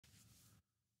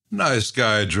Nice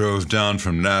guy drove down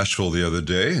from Nashville the other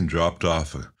day and dropped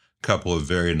off a couple of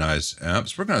very nice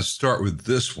amps. We're going to start with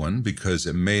this one because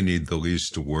it may need the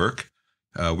least work.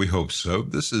 We hope so.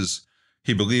 This is,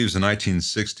 he believes, a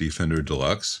 1960 Fender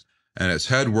Deluxe, and it's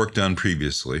had work done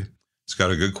previously. It's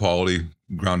got a good quality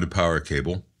grounded power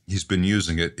cable. He's been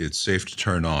using it. It's safe to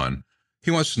turn on.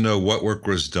 He wants to know what work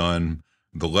was done,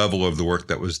 the level of the work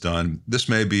that was done. This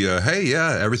may be a, hey,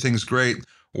 yeah, everything's great,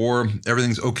 or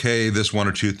everything's okay, this one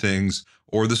or two things,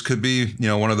 or this could be,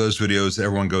 one of those videos that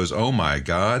everyone goes, oh my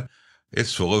God,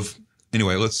 it's full of,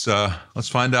 anyway, let's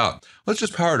find out. Let's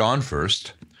just power it on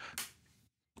first.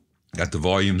 Got the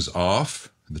volumes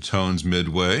off, the tones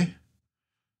midway,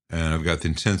 and I've got the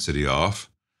intensity off.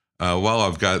 While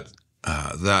I've got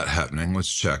that happening,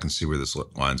 let's check and see where this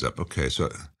lines up. Okay, so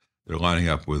they're lining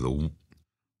up with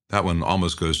that one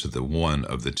almost goes to the 1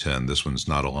 of the 10. This one's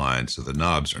not aligned, so the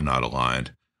knobs are not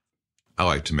aligned. I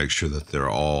like to make sure that they're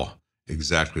all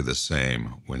exactly the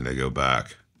same when they go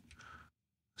back.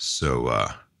 So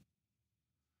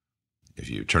if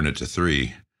you turn it to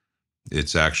 3,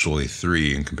 it's actually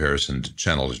 3 in comparison to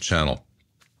channel.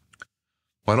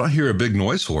 Well, I don't hear a big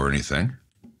noise or anything.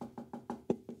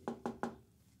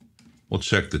 We'll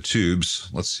check the tubes.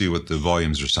 Let's see what the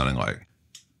volumes are sounding like.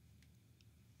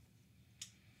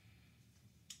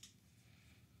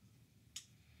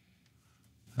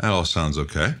 That all sounds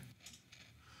okay.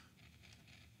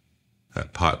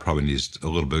 That pot probably needs a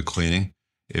little bit of cleaning.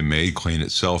 It may clean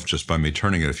itself just by me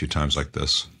turning it a few times like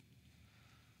this.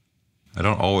 I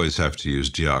don't always have to use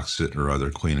deoxit or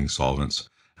other cleaning solvents.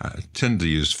 I tend to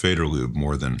use Fader Lube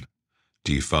more than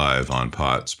D5 on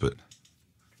pots, but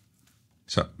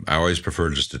so I always prefer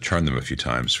just to turn them a few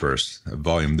times first. The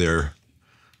volume there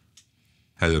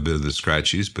had a bit of the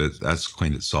scratchies, but that's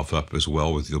cleaned itself up as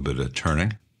well with a little bit of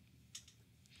turning.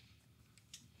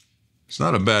 It's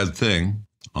not a bad thing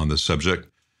on this subject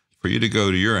for you to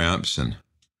go to your amps and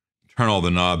turn all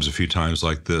the knobs a few times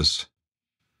like this,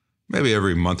 maybe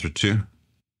every month or two.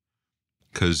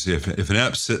 Because if an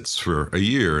amp sits for a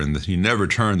year and you never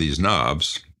turn these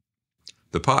knobs,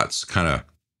 the pots kind of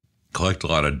collect a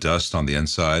lot of dust on the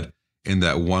inside in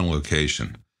that one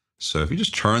location. So if you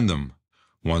just turn them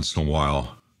once in a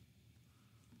while,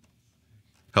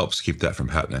 helps keep that from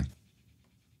happening.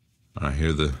 I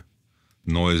hear the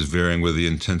noise varying with the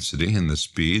intensity and the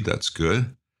speed. That's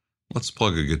good. Let's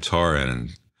plug a guitar in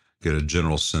and get a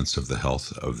general sense of the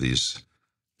health of these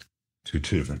two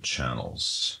different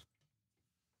channels.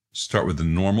 Start with the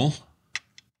normal.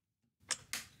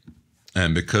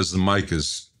 And because the mic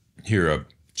is here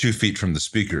 2 feet from the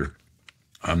speaker,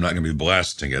 I'm not going to be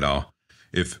blasting it all.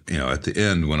 If, at the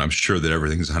end, when I'm sure that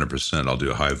everything's 100%, I'll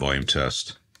do a high volume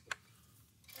test.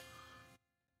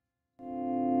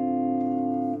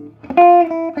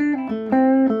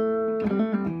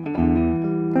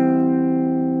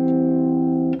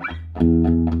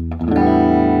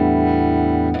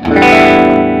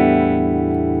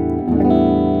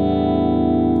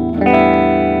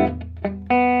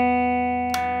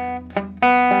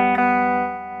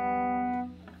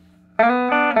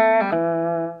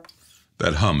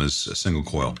 That hum is a single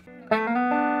coil.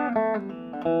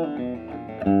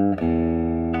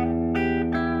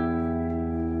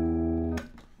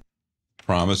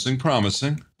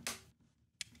 Promising.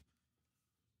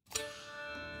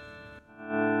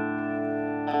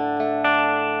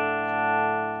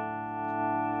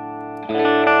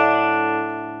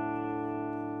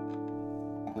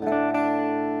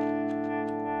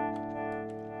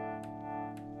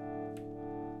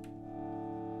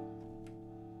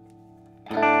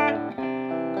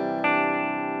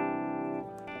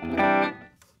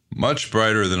 Much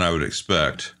brighter than I would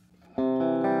expect.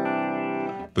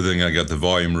 But then I got the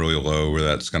volume really low where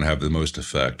that's going to have the most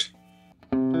effect.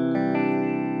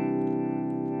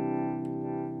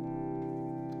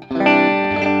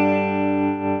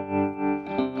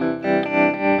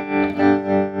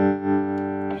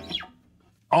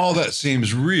 All that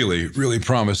seems really, really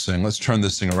promising. Let's turn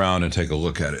this thing around and take a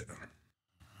look at it.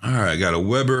 All right, I got a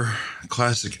Weber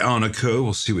Classic Alnico.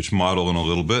 We'll see which model in a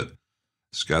little bit.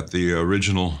 It's got the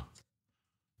original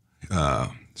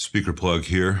speaker plug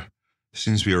here.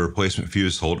 Seems to be a replacement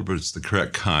fuse holder, but it's the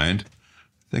correct kind.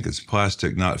 I think it's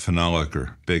plastic, not phenolic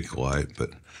or Bakelite,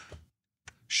 but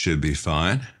should be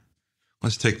fine.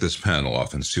 Let's take this panel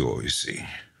off and see what we see.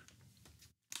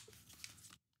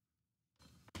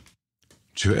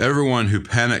 To everyone who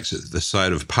panics at the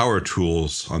sight of power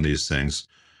tools on these things,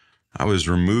 I was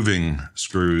removing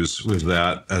screws with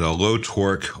that at a low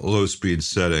torque, low speed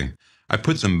setting. I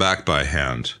put them back by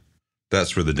hand.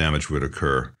 That's where the damage would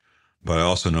occur. But I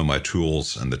also know my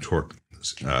tools and the torque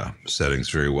settings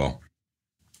very well.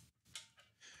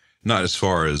 Not as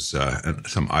far as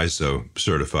some ISO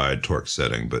certified torque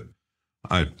setting, but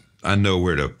I know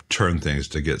where to turn things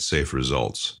to get safe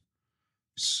results.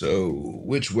 So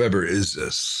which Weber is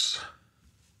this?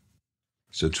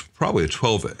 So it's probably a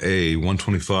 12A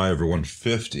 125 or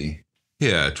 150.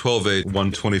 Yeah, 12A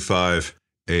 125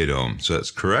 8 ohm. So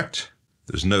that's correct.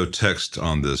 There's no text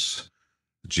on this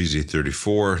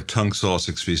GZ34. Tungstol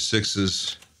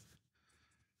 6V6s.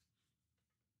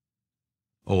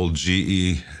 Old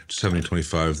GE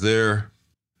 7025 there.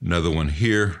 Another one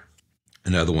here.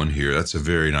 Another one here. That's a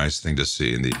very nice thing to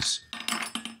see in these.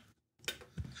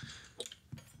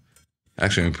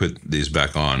 Actually, I'm going to put these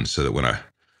back on so that when I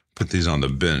put these on the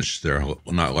bench, they're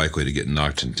not likely to get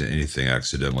knocked into anything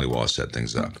accidentally while I set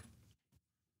things up.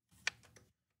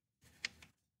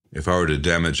 If I were to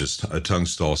damage a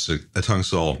Tungstol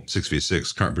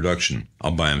 6v6 current production,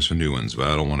 I'll buy him some new ones, but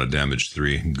I don't want to damage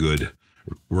 3 good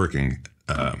working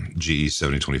GE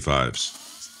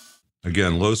 7025s.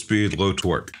 Again, low speed, low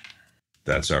torque.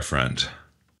 That's our friend.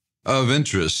 Of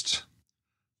interest,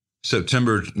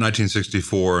 September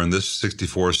 1964, and this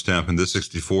 64 stamp and this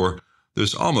 64,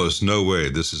 there's almost no way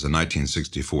this is a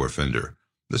 1964 Fender.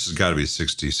 This has got to be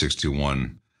 60,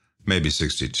 61, maybe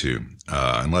 62,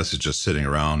 unless it's just sitting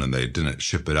around and they didn't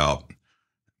ship it out.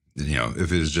 You know,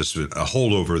 if it was just a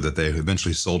holdover that they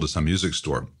eventually sold to some music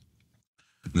store.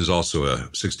 There's also a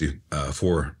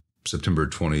 64, September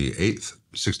 28th,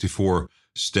 64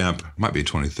 stamp, might be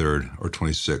 23rd or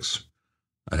 26th.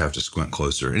 I'd have to squint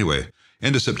closer. Anyway,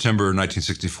 end of September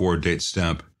 1964 date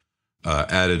stamp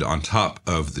added on top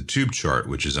of the tube chart,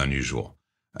 which is unusual.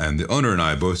 And the owner and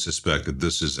I both suspect that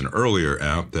this is an earlier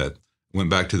amp that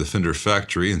went back to the Fender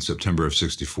factory in September of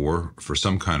 64 for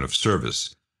some kind of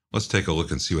service. Let's take a look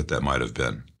and see what that might have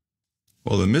been.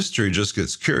 Well, the mystery just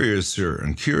gets curiouser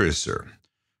and curiouser.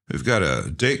 We've got a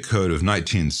date code of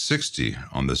 1960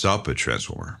 on this output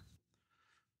transformer.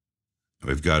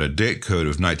 We've got a date code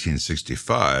of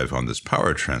 1965 on this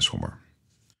power transformer.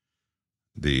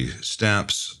 The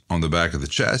stamps on the back of the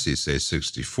chassis say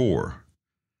 64.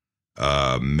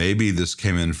 Maybe this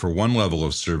came in for one level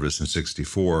of service in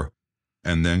 64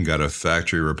 and then got a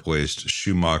factory replaced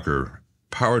Schumacher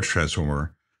power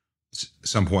transformer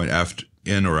some point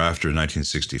in or after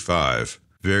 1965.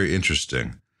 Very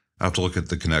interesting. I'll have to look at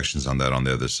the connections on that on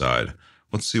the other side.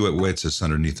 Let's see what waits us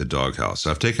underneath the doghouse.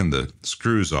 I've taken the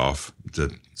screws off to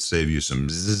save you some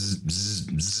zzz, zzz,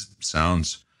 zzz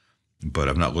sounds, but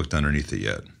I've not looked underneath it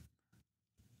yet.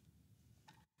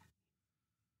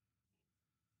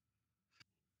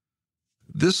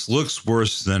 This looks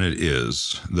worse than it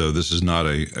is, though this is not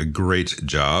a great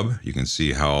job. You can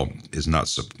see how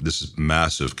this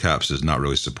massive caps is not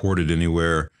really supported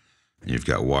anywhere, and you've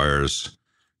got wires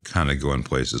kind of going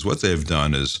places. What they've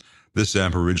done is this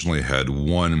amp originally had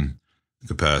one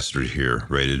capacitor here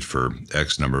rated for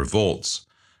X number of volts,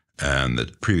 and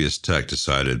the previous tech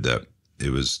decided that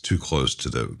it was too close to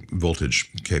the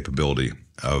voltage capability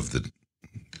of the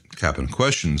cap in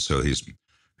question, so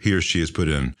he or she has put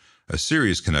in a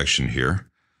series connection here,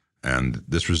 and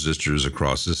this resistor is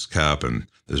across this cap, and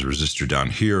there's a resistor down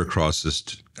here across this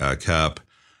cap,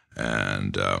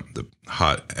 and the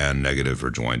hot and negative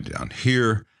are joined down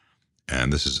here.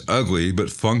 And this is ugly but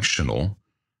functional.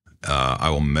 I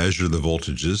will measure the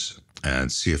voltages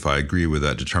and see if I agree with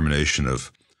that determination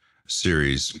of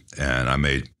series, and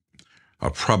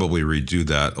I'll probably redo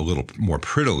that a little more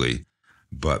prettily,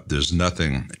 but there's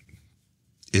nothing.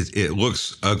 It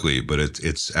looks ugly, but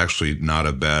it's actually not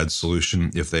a bad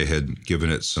solution. If they had given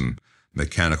it some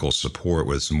mechanical support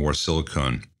with some more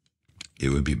silicone, it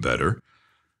would be better.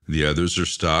 The others are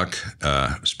stock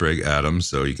Sprague Adams,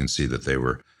 so you can see that they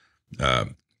were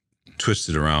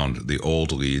twisted around the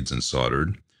old leads and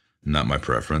soldered. Not my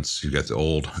preference. You've got the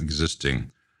old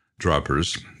existing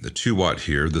droppers. The 2-watt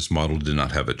here, this model did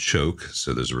not have a choke,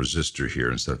 so there's a resistor here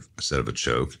instead of a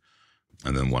choke,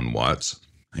 and then 1 watt.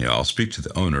 Yeah, I'll speak to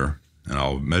the owner and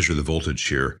I'll measure the voltage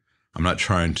here. I'm not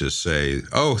trying to say,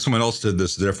 oh, someone else did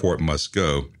this, therefore it must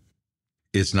go.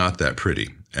 It's not that pretty.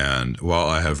 And while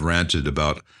I have ranted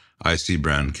about IC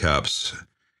brand caps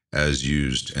as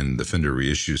used in the Fender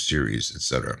reissue series,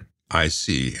 etc.,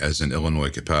 IC, as an Illinois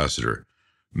capacitor,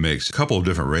 makes a couple of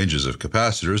different ranges of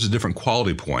capacitors at different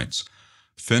quality points.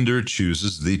 Fender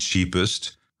chooses the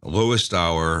cheapest, lowest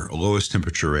hour, lowest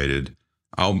temperature rated.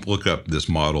 I'll look up this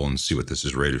model and see what this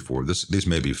is rated for. These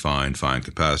may be fine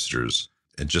capacitors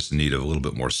and just need a little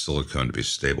bit more silicone to be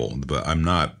stable. But I'm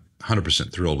not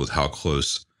 100% thrilled with how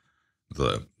close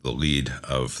the lead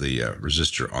of the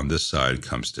resistor on this side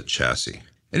comes to chassis.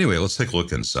 Anyway, let's take a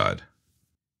look inside.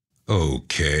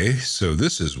 Okay, so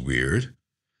this is weird.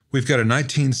 We've got a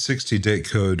 1960 date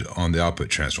code on the output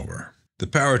transformer. The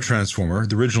power transformer,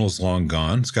 the original is long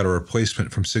gone. It's got a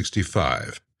replacement from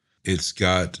 65. It's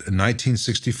got a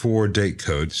 1964 date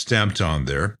code stamped on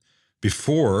there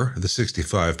before the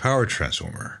 65 power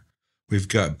transformer. We've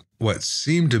got what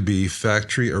seem to be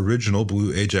factory original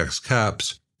blue Ajax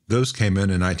caps. Those came in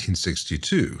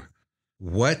 1962.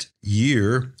 What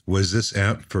year was this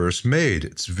amp first made?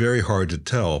 It's very hard to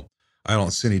tell. I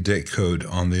don't see any date code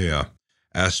on the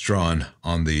Astron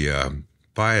on the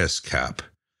bias cap.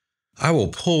 I will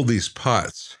pull these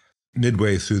pots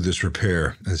midway through this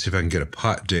repair and see if I can get a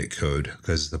pot date code,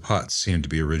 because the pots seem to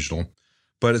be original,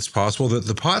 but it's possible that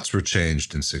the pots were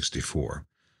changed in 64.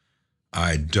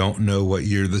 I don't know what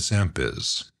year this amp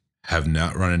is. Have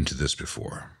not run into this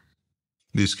before.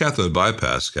 These cathode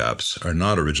bypass caps are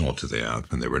not original to the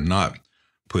amp, and they were not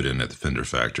put in at the Fender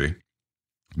factory,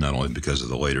 not only because of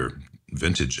the later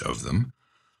vintage of them,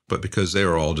 but because they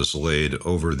are all just laid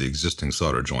over the existing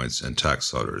solder joints and tack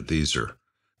solder. These are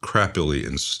crappily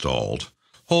installed,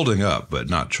 holding up, but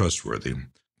not trustworthy.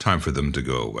 Time for them to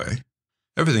go away.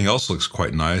 Everything else looks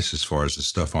quite nice as far as the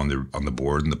stuff on the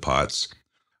board and the pots.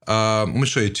 Let me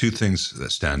show you two things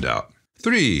that stand out.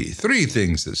 Three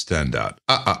things that stand out.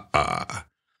 A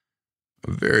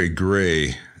very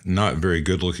gray, not very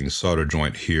good looking solder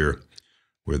joint here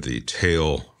where the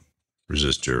tail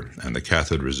resistor and the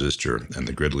cathode resistor and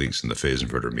the grid links and the phase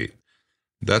inverter meet.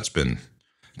 That's been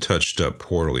touched up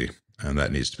poorly, and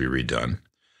that needs to be redone.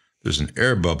 There's an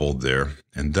air bubble there,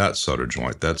 and that solder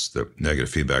joint, that's the negative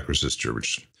feedback resistor,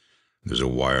 which there's a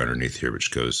wire underneath here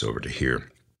which goes over to here.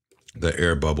 The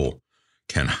air bubble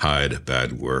can hide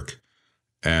bad work.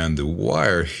 And the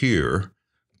wire here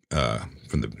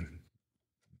from the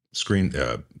screen,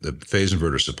 the phase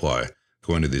inverter supply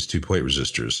going to these two plate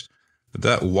resistors,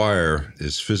 that wire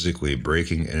is physically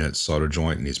breaking in its solder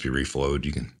joint and needs to be reflowed.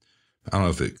 I don't know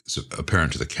if it's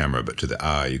apparent to the camera, but to the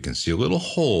eye, you can see a little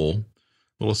hole, a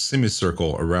little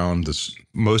semicircle around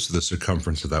most of the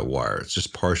circumference of that wire. It's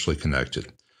just partially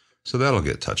connected. So that'll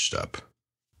get touched up.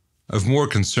 Of more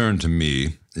concern to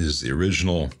me is the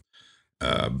original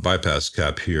bypass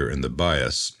cap here in the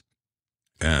bias,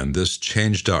 and this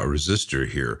changed out resistor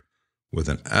here with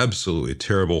an absolutely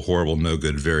terrible, horrible, no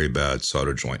good, very bad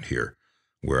solder joint here,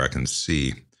 where I can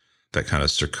see that kind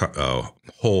of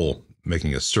hole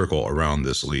making a circle around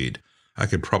this lead. I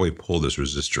could probably pull this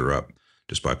resistor up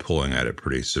just by pulling at it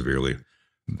pretty severely.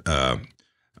 I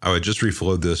would just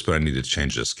reflow this, but I need to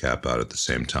change this cap out at the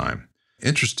same time.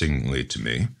 Interestingly to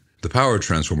me, the power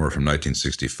transformer from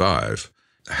 1965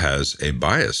 has a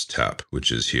bias tap,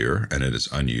 which is here, and it is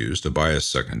unused, a bias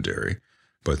secondary,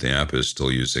 but the amp is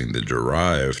still using the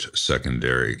derived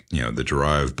secondary, the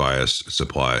derived bias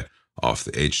supply off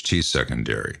the HT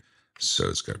secondary. So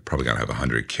it's probably going to have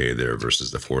 100K there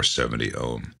versus the 470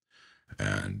 ohm.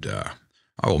 And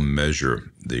I will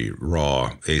measure the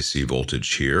raw AC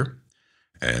voltage here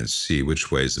and see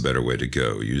which way is the better way to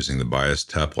go, using the bias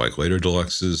tap like later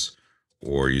Deluxes,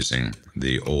 or using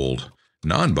the old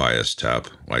non-bias tap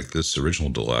like this original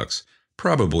Deluxe.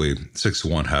 Probably 6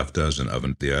 of one, half dozen of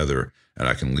the other, and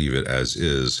I can leave it as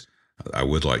is. I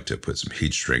would like to put some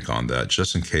heat shrink on that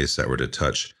just in case that were to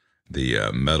touch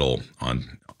the metal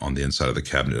on the inside of the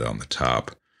cabinet on the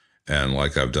top. And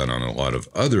like I've done on a lot of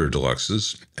other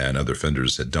Deluxes and other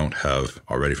Fenders that don't have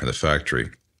already from the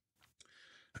factory,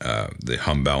 the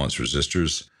hum balance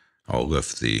resistors, I'll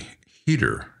lift the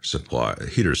heater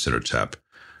center tap,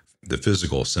 the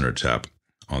physical center tap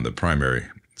on the primary,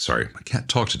 sorry, I can't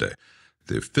talk today.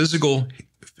 The physical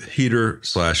heater /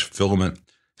 filament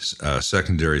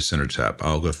secondary center tap,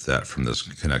 I'll lift that from this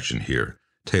connection here,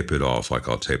 tape it off like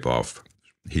I'll tape off,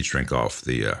 heat shrink off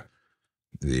the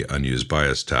unused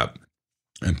bias tap,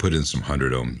 and put in some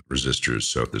 100 ohm resistors.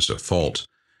 So if there's a fault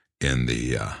in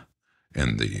the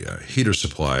heater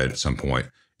supply at some point,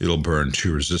 it'll burn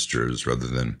 2 resistors rather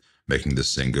than making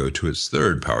this thing go to its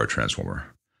third power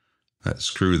transformer. That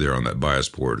screw there on that bias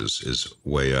board is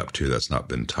way up too. That's not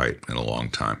been tight in a long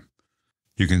time.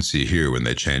 You can see here when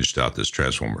they changed out this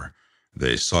transformer,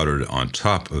 they soldered on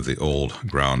top of the old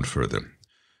ground for the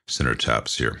center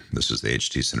taps here. This is the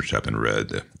HT center tap in red,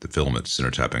 the filament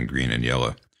center tap in green and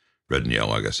yellow. Red and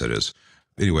yellow, I guess that is.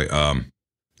 Anyway,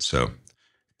 so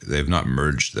they've not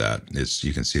merged that.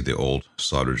 You can see the old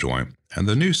solder joint and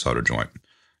the new solder joint.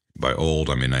 By old,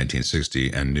 I mean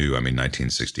 1960, and new, I mean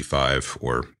 1965,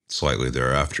 or slightly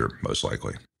thereafter, most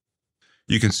likely.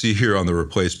 You can see here on the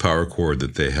replaced power cord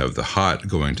that they have the hot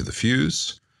going to the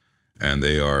fuse, and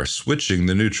they are switching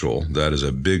the neutral. That is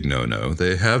a big no-no.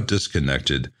 They have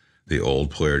disconnected the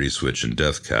old polarity switch and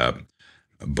death cap.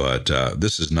 But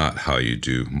this is not how you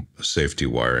do safety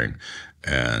wiring.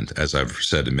 And as I've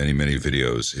said in many, many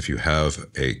videos, if you have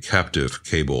a captive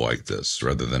cable like this,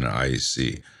 rather than an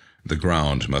IEC, the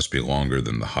ground must be longer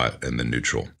than the hot and the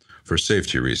neutral for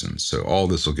safety reasons. So all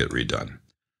this will get redone.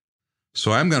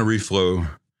 So I'm going to reflow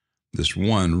this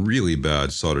one really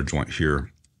bad solder joint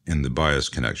here in the bias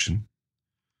connection,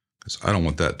 because I don't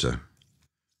want that to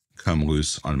come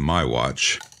loose on my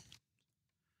watch.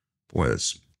 Boy,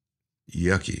 it's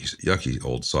yucky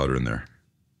old solder in there.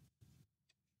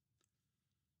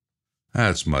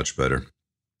 That's much better.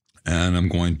 And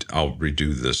I'll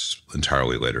redo this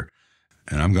entirely later.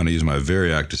 And I'm going to use my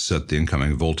Variac to set the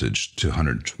incoming voltage to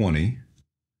 120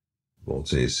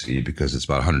 volts AC, because it's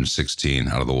about 116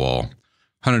 out of the wall.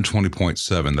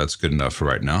 120.7, that's good enough for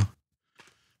right now.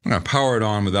 I'm going to power it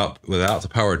on without the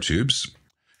power tubes.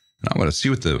 And I'm going to see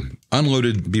what the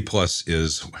unloaded B+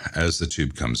 is as the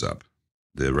tube comes up,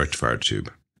 the rectifier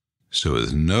tube. So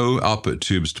with no output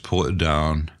tubes to pull it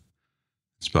down,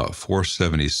 it's about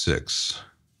 476.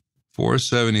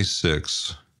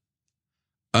 476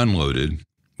 unloaded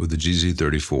with the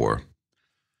GZ34.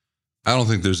 I don't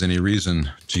think there's any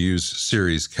reason to use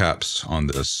series caps on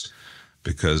this,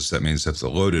 because that means that the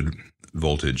loaded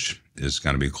voltage is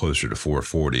going to be closer to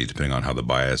 440, depending on how the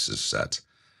bias is set.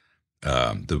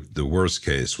 The worst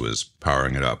case was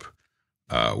powering it up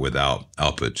without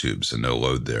output tubes and no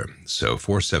load there. So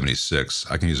 476,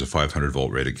 I can use a 500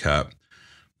 volt rated cap,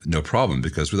 no problem,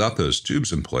 because without those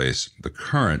tubes in place, the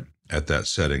current at that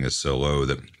setting is so low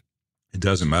that it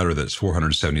doesn't matter that it's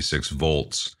 476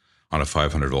 volts on a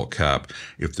 500 volt cap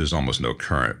if there's almost no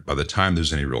current. By the time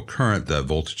there's any real current, that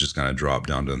voltage is going to drop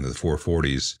down to the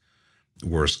 440s,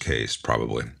 worst case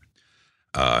probably.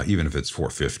 Even if it's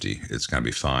 450, it's going to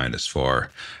be fine as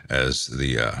far as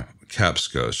the caps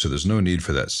go. So there's no need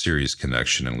for that series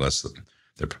connection unless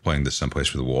they're playing this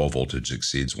someplace where the wall voltage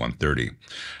exceeds 130.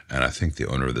 And I think the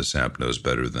owner of this amp knows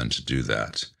better than to do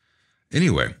that.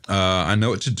 Anyway, I know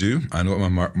what to do. I know what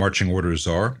my marching orders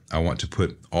are. I want to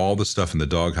put all the stuff in the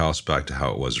doghouse back to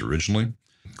how it was originally,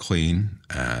 clean,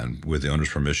 and with the owner's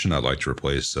permission, I'd like to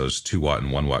replace those 2 watt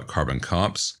and 1 watt carbon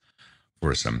comps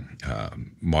for some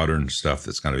modern stuff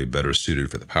that's going to be better suited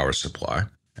for the power supply.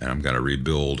 And I'm going to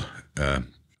rebuild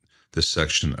this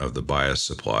section of the bias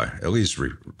supply, at least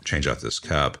change out this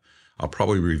cap. I'll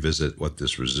probably revisit what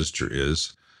this resistor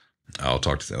is. I'll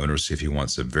talk to the owner, see if he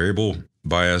wants a variable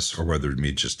bias or whether it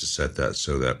needs just to set that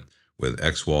so that with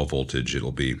X wall voltage,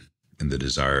 it'll be in the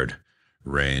desired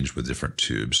range with different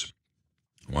tubes.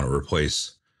 I want to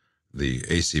replace the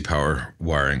AC power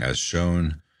wiring as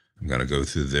shown. I'm going to go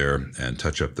through there and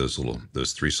touch up those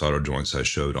 3 solder joints I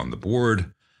showed on the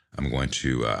board. I'm going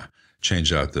to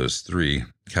change out those 3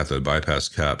 cathode bypass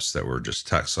caps that were just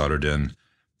tack soldered in.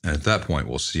 And at that point,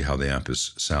 we'll see how the amp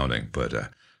is sounding.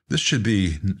 But this should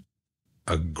be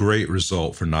a great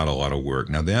result for not a lot of work.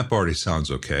 Now, the amp already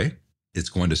sounds okay. It's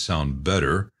going to sound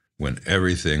better when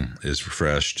everything is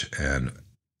refreshed, and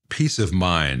peace of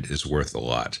mind is worth a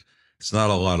lot. It's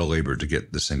not a lot of labor to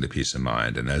get this thing to peace of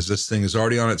mind. And as this thing is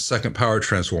already on its 2nd power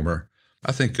transformer,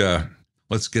 I think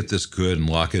let's get this good and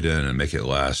lock it in and make it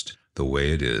last the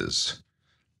way it is.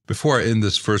 Before I end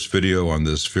this first video on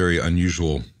this very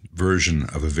unusual version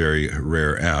of a very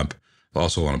rare amp, I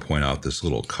also want to point out this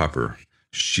little copper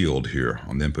shield here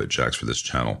on the input jacks for this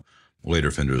channel.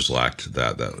 Later fenders lacked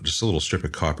that just a little strip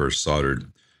of copper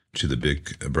soldered to the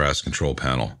big brass control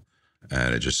panel,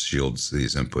 and it just shields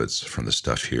these inputs from the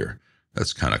stuff here.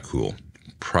 That's kind of cool.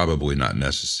 Probably not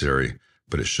necessary,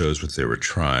 but it shows what they were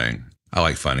trying. I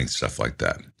like finding stuff like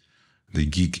that. The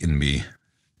geek in me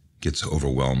gets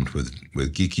overwhelmed with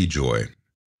geeky joy.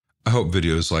 I hope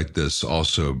videos like this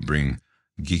also bring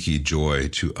geeky joy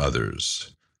to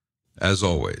others. As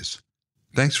always,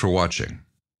 thanks for watching.